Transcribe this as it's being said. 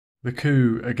The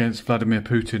coup against Vladimir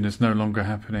Putin is no longer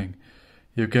happening.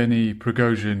 Yevgeny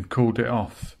Proligozhin called it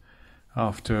off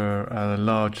after a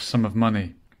large sum of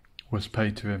money was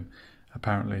paid to him,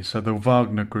 apparently. So the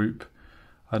Wagner group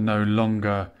are no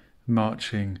longer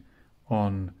marching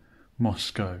on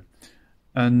Moscow.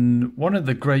 And one of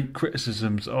the great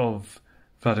criticisms of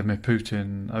Vladimir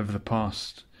Putin over the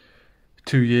past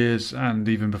 2 years and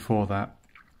even before that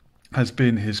has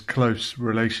been his close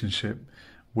relationship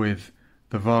with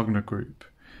the Wagner group.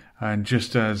 And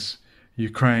just as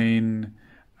Ukraine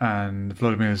and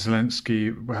Volodymyr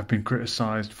Zelensky have been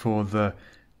criticised for the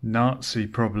Nazi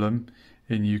problem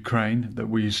in Ukraine that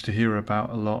we used to hear about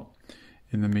a lot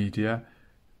in the media,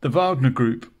 the Wagner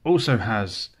group also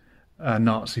has a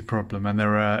Nazi problem, and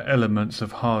there are elements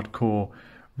of hardcore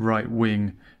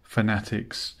right-wing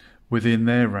fanatics within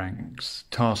their ranks,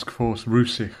 Task Force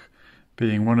Rusich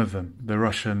being one of them, the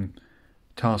Russian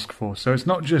task force. So it's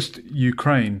not just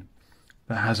Ukraine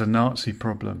that has a Nazi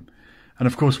problem. And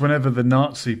of course, whenever the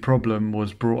Nazi problem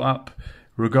was brought up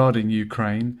regarding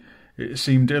Ukraine, it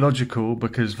seemed illogical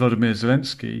because Volodymyr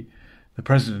Zelensky, the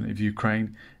president of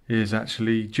Ukraine, is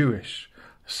actually Jewish.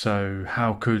 So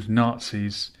how could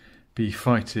Nazis be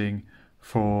fighting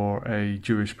for a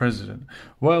Jewish president?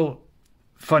 Well,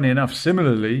 funny enough,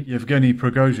 similarly, Yevgeny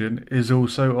Proligozhin is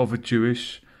also of a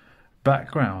Jewish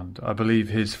background. I believe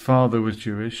his father was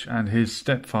Jewish and his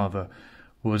stepfather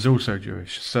was also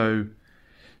Jewish, so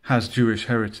has Jewish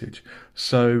heritage.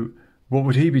 So what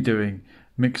would he be doing,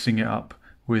 mixing it up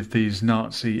with these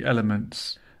Nazi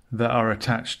elements that are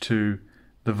attached to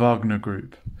the Wagner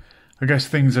group? I guess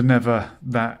things are never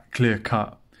that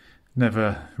clear-cut,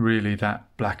 never really that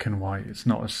black and white. It's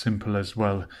not as simple as,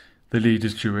 well, the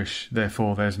leader's Jewish,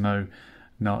 therefore there's no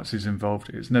Nazis involved.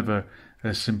 It's never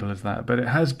as simple as that. But it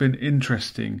has been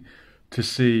interesting to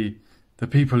see the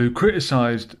people who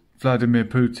criticised Vladimir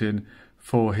Putin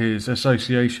for his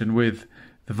association with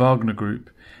the Wagner group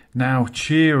now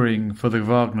cheering for the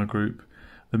Wagner group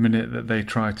the minute that they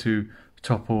try to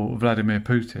topple Vladimir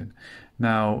Putin.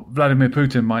 Now, Vladimir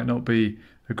Putin might not be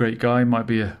a great guy, might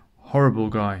be a horrible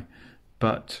guy,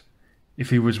 but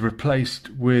if he was replaced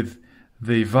with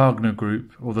the Wagner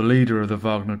group or the leader of the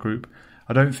Wagner group,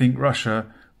 I don't think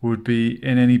Russia would be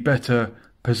in any better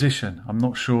position. I'm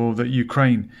not sure that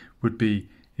Ukraine would be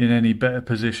in any better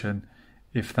position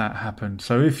if that happened.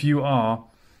 So if you are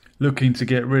looking to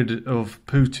get rid of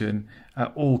Putin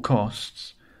at all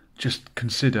costs, just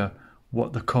consider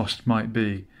what the cost might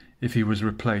be if he was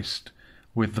replaced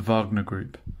with the Wagner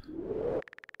group.